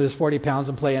 inches and lose 40 pounds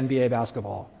and play NBA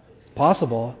basketball. It's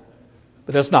possible,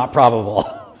 but it's not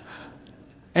probable.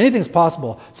 Anything's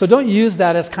possible. So don't use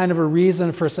that as kind of a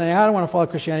reason for saying, I don't want to follow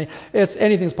Christianity. It's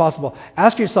anything's possible.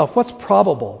 Ask yourself, what's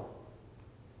probable?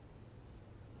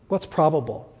 What's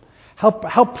probable?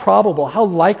 How probable, how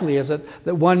likely is it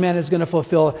that one man is going to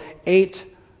fulfill 8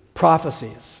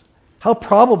 prophecies? How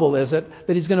probable is it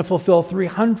that he's going to fulfill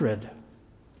 300?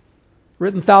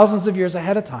 written thousands of years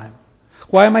ahead of time.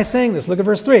 Why am I saying this? Look at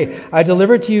verse 3. I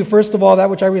delivered to you first of all that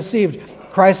which I received.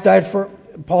 Christ died for,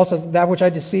 Paul says, that which I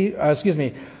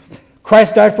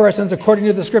Christ died for our sins according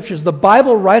to the Scriptures. The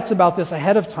Bible writes about this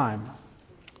ahead of time.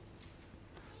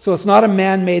 So it's not a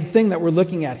man-made thing that we're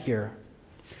looking at here.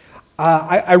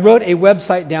 I wrote a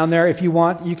website down there. If you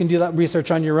want, you can do that research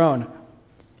on your own.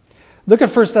 Look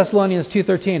at 1 Thessalonians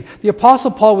 2:13. The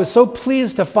Apostle Paul was so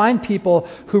pleased to find people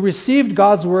who received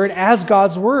God's Word as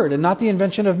God's Word and not the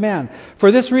invention of man.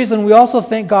 For this reason, we also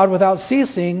thank God without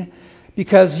ceasing,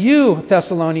 because you,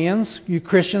 Thessalonians, you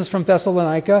Christians from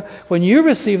Thessalonica, when you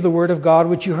received the Word of God,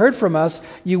 which you heard from us,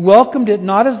 you welcomed it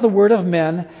not as the word of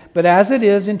men, but as it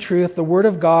is in truth, the Word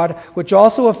of God, which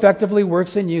also effectively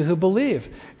works in you who believe.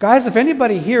 Guys, if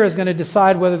anybody here is going to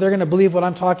decide whether they're going to believe what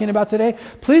I'm talking about today,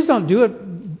 please don't do it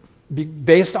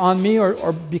based on me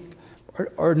or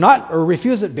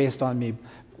refuse it based on me.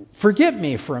 Forget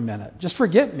me for a minute. Just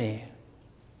forget me.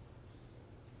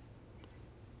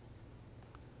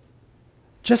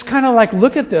 Just kind of like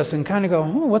look at this and kind of go,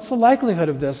 what's the likelihood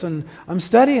of this? And I'm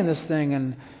studying this thing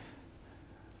and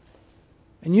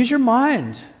use your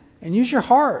mind and use your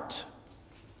heart.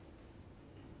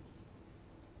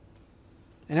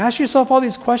 And ask yourself all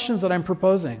these questions that I'm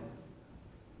proposing.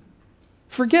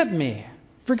 Forget me.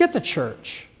 Forget the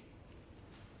church.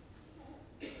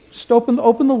 Just open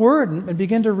the Word and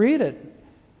begin to read it.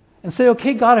 And say,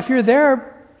 okay, God, if you're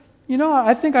there,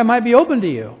 I think I might be open to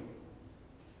you.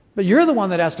 But you're the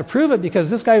one that has to prove it, because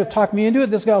this guy will talk me into it,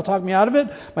 this guy will talk me out of it,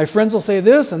 my friends will say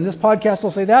this, and this podcast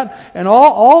will say that, and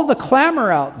all the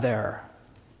clamor out there.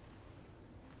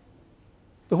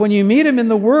 But when you meet Him in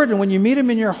the Word and when you meet Him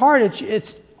in your heart,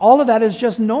 it's all of that is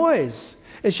just noise.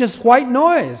 It's just white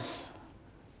noise.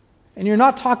 And you're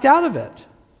not talked out of it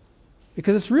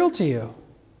because it's real to you.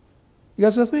 You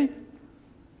guys with me?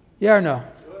 Yeah or no?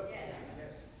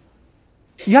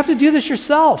 You have to do this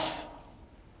yourself.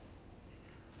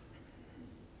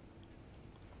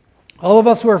 All of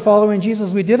us who are following Jesus,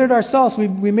 we did it ourselves. We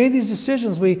made these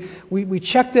decisions. We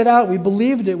checked it out. We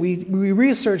believed it. We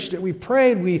researched it. We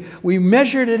prayed. We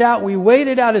measured it out. We weighed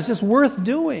it out. Is this worth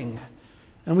doing?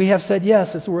 And we have said,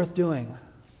 yes, it's worth doing.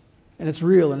 And it's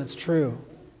real and it's true.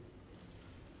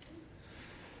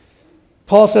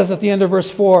 Paul says at the end of verse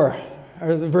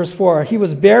 4, he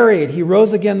was buried. He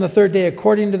rose again the third day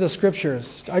according to the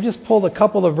Scriptures. I just pulled a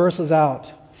couple of verses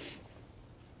out.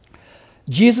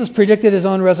 Jesus predicted His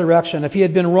own resurrection. If He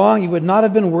had been wrong, He would not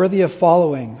have been worthy of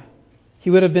following. He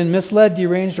would have been misled,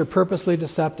 deranged, or purposely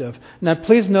deceptive. Now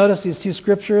please notice these two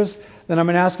Scriptures. Then I'm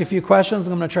going to ask a few questions.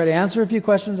 I'm going to try to answer a few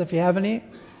questions if you have any.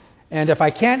 And if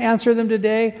I can't answer them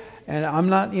today, and I'm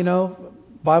not,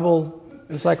 Bible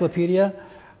encyclopedia,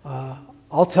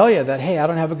 I'll tell you that, hey, I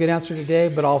don't have a good answer today,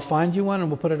 but I'll find you one and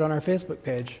we'll put it on our Facebook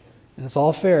page. And it's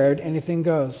all fair. Anything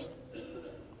goes.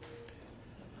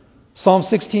 Psalm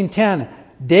 16:10.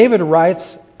 David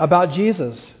writes about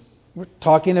Jesus. We're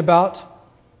talking about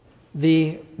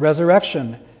the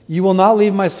resurrection. You will not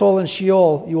leave my soul in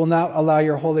Sheol. You will not allow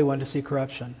your Holy One to see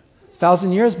corruption.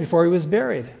 1,000 years before He was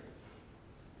buried.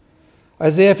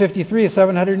 Isaiah 53,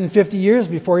 750 years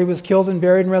before He was killed and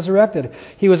buried and resurrected.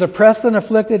 He was oppressed and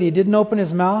afflicted. He didn't open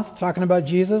His mouth, talking about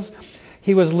Jesus.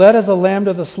 He was led as a lamb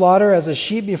to the slaughter, as a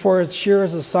sheep before its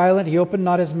shearers is silent. He opened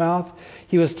not His mouth.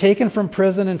 He was taken from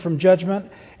prison and from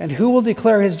judgment. And who will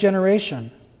declare His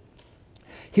generation?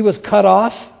 He was cut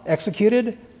off,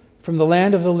 executed from the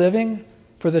land of the living.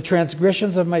 For the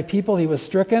transgressions of my people He was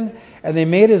stricken. And they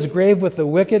made His grave with the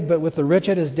wicked, but with the rich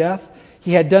at His death.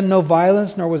 He had done no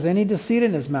violence, nor was any deceit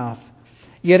in His mouth.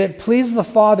 Yet it pleased the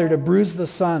Father to bruise the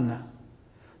Son.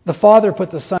 The Father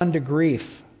put the Son to grief.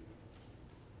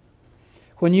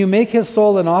 When you make His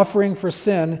soul an offering for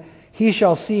sin, He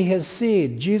shall see His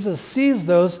seed. Jesus sees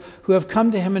those who have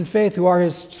come to Him in faith, who are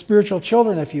His spiritual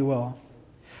children, if you will.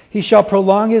 He shall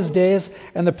prolong His days,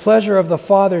 and the pleasure of the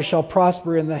Father shall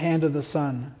prosper in the hand of the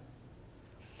Son.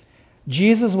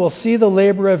 Jesus will see the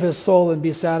labor of His soul and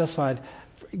be satisfied.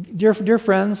 Dear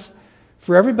friends,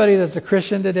 for everybody that's a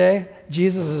Christian today,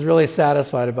 Jesus is really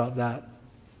satisfied about that.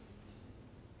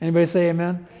 Anybody say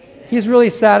amen? He's really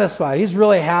satisfied. He's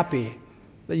really happy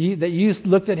that you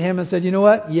looked at Him and said, you know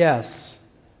what? Yes.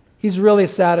 He's really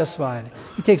satisfied.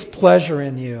 He takes pleasure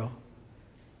in you.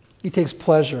 He takes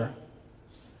pleasure.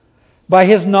 By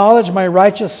His knowledge, my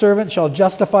righteous servant shall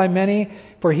justify many,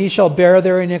 for he shall bear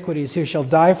their iniquities. He shall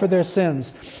die for their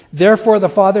sins. Therefore the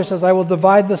Father says, I will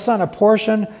divide the Son a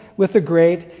portion with the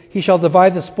great. He shall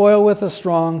divide the spoil with the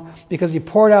strong, because He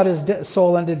poured out His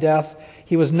soul unto death.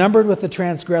 He was numbered with the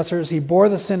transgressors. He bore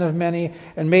the sin of many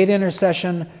and made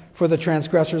intercession for the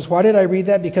transgressors. Why did I read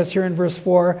that? Because here in verse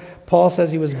 4, Paul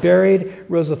says he was buried,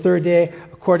 rose the third day,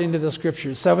 according to the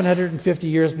Scriptures. 750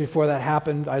 years before that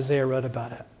happened, Isaiah wrote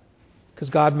about it. Because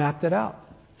God mapped it out.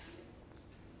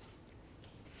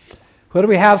 What do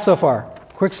we have so far?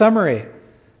 Quick summary.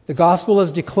 The gospel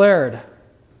is declared.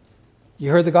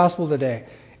 You heard the gospel today.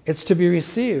 It's to be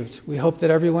received. We hope that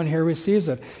everyone here receives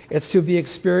it. It's to be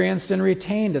experienced and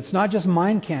retained. It's not just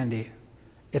mind candy.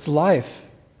 It's life.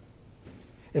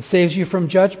 It saves you from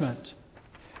judgment.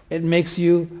 It makes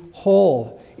you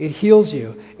whole. It heals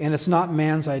you. And it's not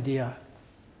man's idea.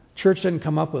 Church didn't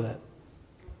come up with it.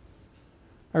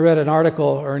 I read an article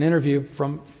or an interview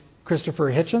from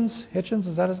Christopher Hitchens. Hitchens,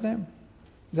 is that his name?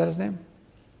 Is that his name?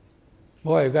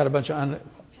 Boy, we've got a bunch of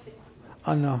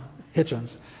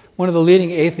Hitchens. One of the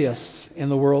leading atheists in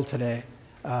the world today.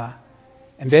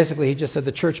 And basically he just said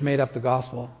the church made up the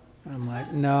gospel. And I'm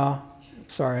like, no,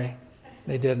 sorry,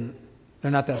 they didn't. They're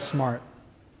not that smart.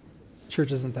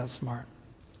 Church isn't that smart.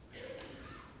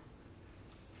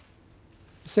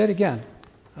 Say it again.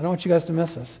 I don't want you guys to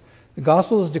miss this. The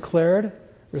gospel is declared,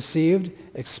 received,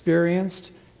 experienced,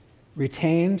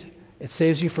 retained. It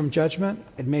saves you from judgment.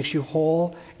 It makes you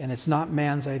whole. And it's not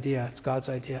man's idea. It's God's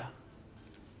idea.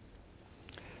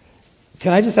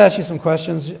 Can I just ask you some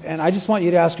questions? And I just want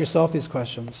you to ask yourself these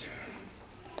questions.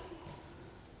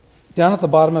 Down at the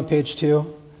bottom of page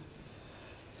 2.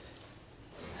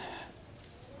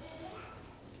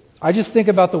 I just think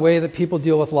about the way that people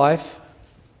deal with life.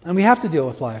 And we have to deal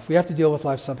with life. We have to deal with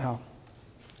life somehow.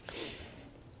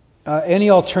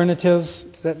 Any alternatives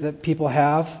that people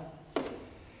have,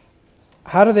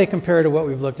 how do they compare to what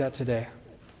we've looked at today?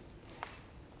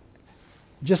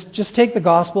 Just take the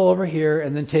gospel over here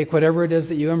and then take whatever it is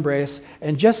that you embrace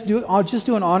and just do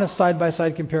an honest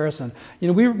side-by-side comparison. You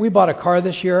know, we bought a car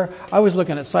this year. I was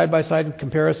looking at side-by-side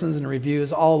comparisons and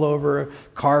reviews all over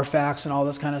Carfax and all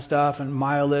this kind of stuff and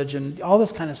mileage and all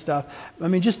this kind of stuff. I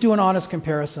mean, just do an honest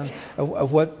comparison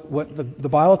of what the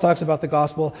Bible talks about the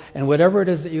gospel and whatever it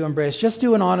is that you embrace. Just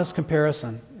do an honest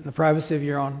comparison in the privacy of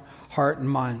your own heart and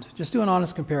mind. Just do an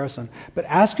honest comparison. But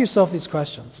ask yourself these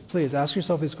questions. Please, ask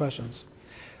yourself these questions.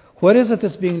 What is it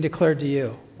that's being declared to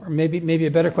you? Or maybe a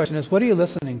better question is, what are you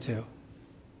listening to?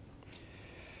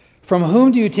 From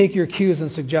whom do you take your cues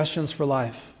and suggestions for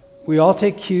life? We all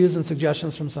take cues and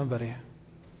suggestions from somebody.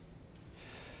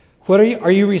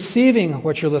 Are you receiving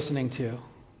what you're listening to?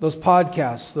 Those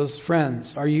podcasts, those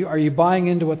friends, are you buying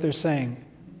into what they're saying?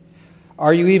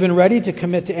 Are you even ready to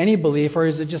commit to any belief, or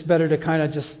is it just better to kind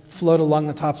of just float along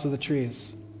the tops of the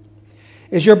trees?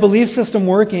 Is your belief system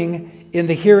working in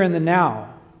the here and the now?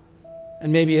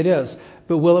 And maybe it is,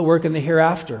 but will it work in the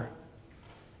hereafter?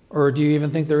 Or do you even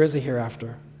think there is a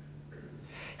hereafter?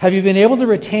 Have you been able to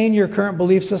retain your current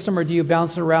belief system, or do you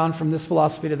bounce around from this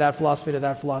philosophy to that philosophy to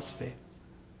that philosophy?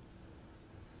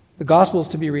 The gospel is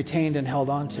to be retained and held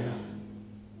on to.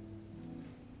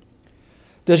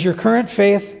 Does your current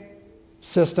faith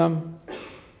system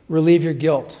relieve your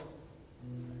guilt?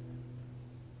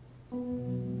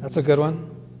 That's a good one.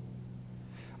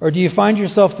 Or do you find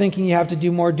yourself thinking you have to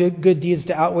do more good deeds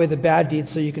to outweigh the bad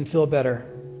deeds so you can feel better?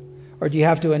 Or do you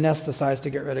have to anesthetize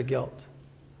to get rid of guilt?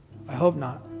 I hope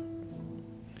not.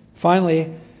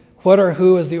 Finally, what or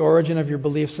who is the origin of your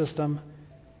belief system?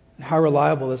 And how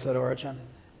reliable is that origin?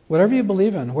 Whatever you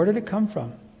believe in, where did it come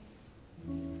from?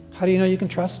 How do you know you can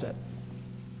trust it?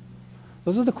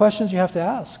 Those are the questions you have to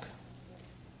ask.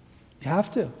 You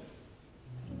have to.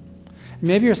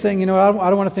 Maybe you're saying, I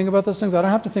don't want to think about those things. I don't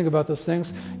have to think about those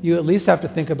things. You at least have to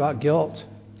think about guilt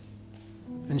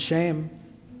and shame.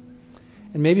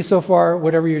 And maybe so far,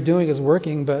 whatever you're doing is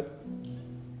working, but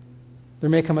there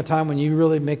may come a time when you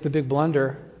really make the big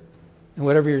blunder, and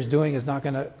whatever you're doing is not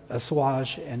going to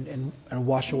assuage and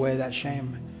wash away that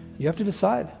shame. You have to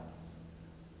decide.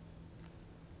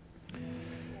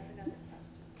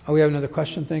 Oh, we have another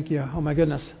question. Thank you. Oh, my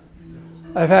goodness.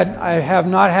 I have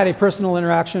not had a personal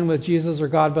interaction with Jesus or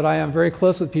God, but I am very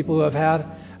close with people who have had,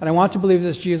 and I want to believe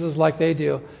this Jesus like they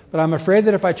do. But I'm afraid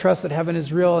that if I trust that heaven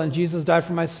is real and Jesus died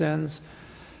for my sins,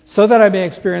 so that I may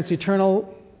experience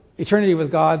eternity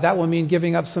with God, that will mean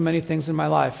giving up so many things in my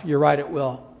life. You're right, it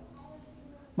will.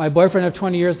 My boyfriend of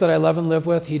 20 years that I love and live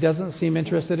with, he doesn't seem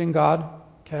interested in God.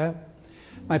 Okay?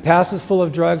 My past is full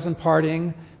of drugs and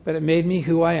partying, but it made me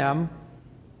who I am.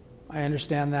 I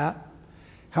understand that.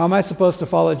 How am I supposed to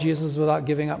follow Jesus without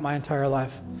giving up my entire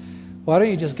life? Why don't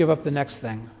you just give up the next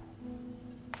thing?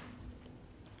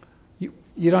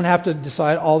 You don't have to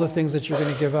decide all the things that you're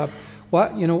going to give up.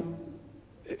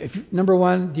 Number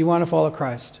one, do you want to follow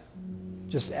Christ?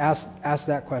 Just ask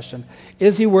that question.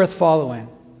 Is he worth following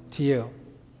to you?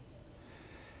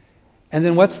 And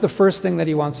then what's the first thing that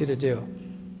He wants you to do?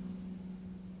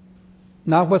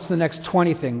 Not what's the next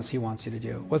 20 things He wants you to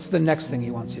do. What's the next thing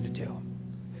He wants you to do?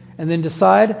 And then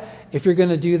decide if you're going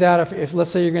to do that. If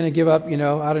let's say you're going to give up,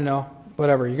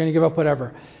 whatever. You're going to give up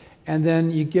whatever. And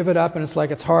then you give it up and it's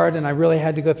like it's hard and I really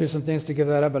had to go through some things to give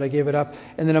that up, but I gave it up.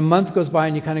 And then a month goes by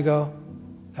and you kind of go,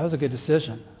 that was a good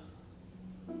decision.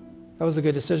 That was a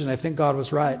good decision. I think God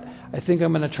was right. I think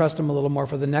I'm going to trust Him a little more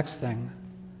for the next thing.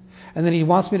 And then He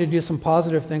wants me to do some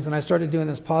positive things, and I started doing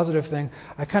this positive thing.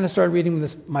 I kind of started reading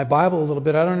my Bible a little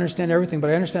bit. I don't understand everything, but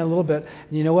I understand a little bit.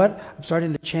 And you know what? I'm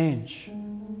starting to change.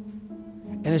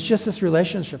 And it's just this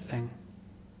relationship thing.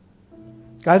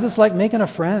 Guys, it's like making a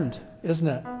friend, isn't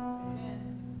it?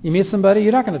 You meet somebody,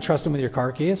 you're not going to trust them with your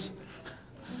car keys.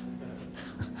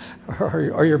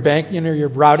 or your bank, your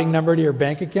routing number to your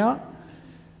bank account.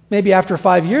 Maybe after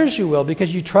 5 years you will, because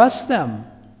you trust them.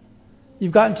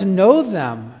 You've gotten to know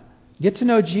them. Get to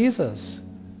know Jesus.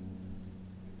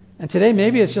 And today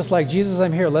maybe it's just like, Jesus,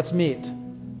 I'm here. Let's meet.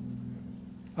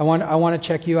 I want to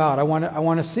check you out. I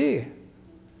want to see.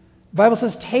 The Bible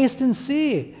says, taste and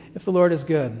see if the Lord is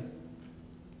good.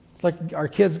 It's like our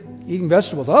kids eating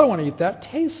vegetables. I don't want to eat that.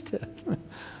 Taste it.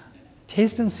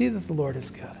 Taste and see that the Lord is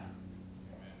good.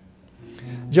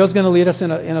 Joe's going to lead us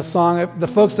in a song. The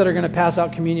folks that are going to pass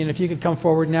out communion, if you could come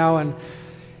forward now. And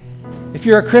if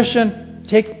you're a Christian,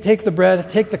 take the bread,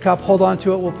 take the cup, hold on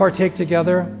to it. We'll partake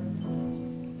together.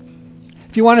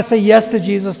 If you want to say yes to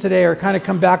Jesus today or kind of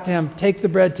come back to Him, take the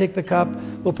bread, take the cup.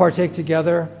 We'll partake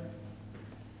together.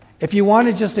 If you want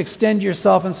to just extend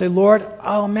yourself and say, Lord,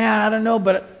 oh man, I don't know,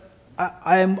 but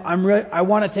I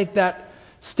want to take that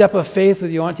step of faith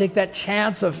with you. I want to take that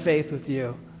chance of faith with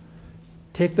you.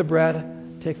 Take the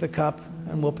bread, take the cup,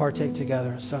 and we'll partake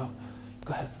together. So,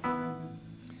 go ahead.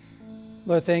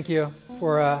 Lord, thank you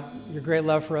for your great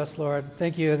love for us, Lord.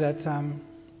 Thank you that,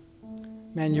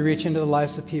 man, you reach into the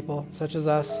lives of people such as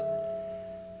us.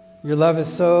 Your love is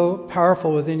so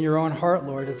powerful within your own heart,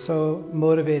 Lord. It's so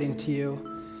motivating to you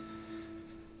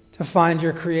to find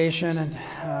your creation and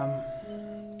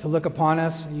to look upon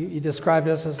us. You described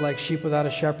us as like sheep without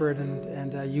a shepherd,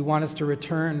 and you want us to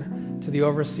return to the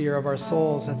overseer of our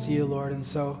souls. That's you, Lord. And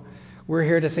so we're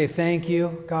here to say thank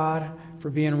you, God,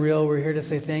 for being real. We're here to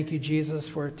say thank you, Jesus,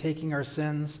 for taking our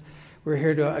sins. We're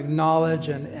here to acknowledge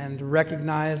and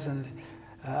recognize and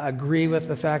agree with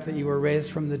the fact that you were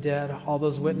raised from the dead, all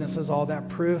those witnesses, all that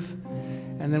proof.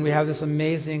 And then we have this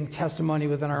amazing testimony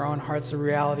within our own hearts, the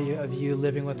reality of you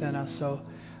living within us. So,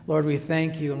 Lord, we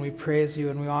thank you and we praise you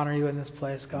and we honor you in this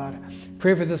place, God.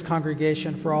 Pray for this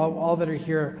congregation, for all that are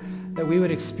here, that we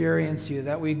would experience you,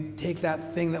 that we take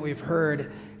that thing that we've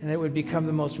heard and it would become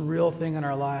the most real thing in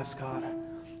our lives, God.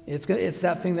 It's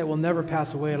that thing that will never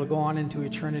pass away. It'll go on into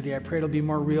eternity. I pray it'll be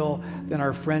more real than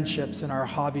our friendships and our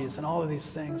hobbies and all of these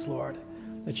things, Lord.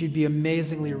 That you'd be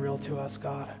amazingly real to us,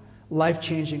 God.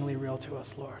 Life-changingly real to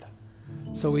us, Lord.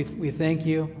 So we thank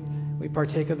you. We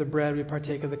partake of the bread. We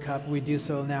partake of the cup. We do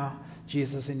so now,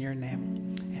 Jesus, in your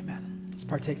name. Amen. Let's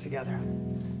partake together.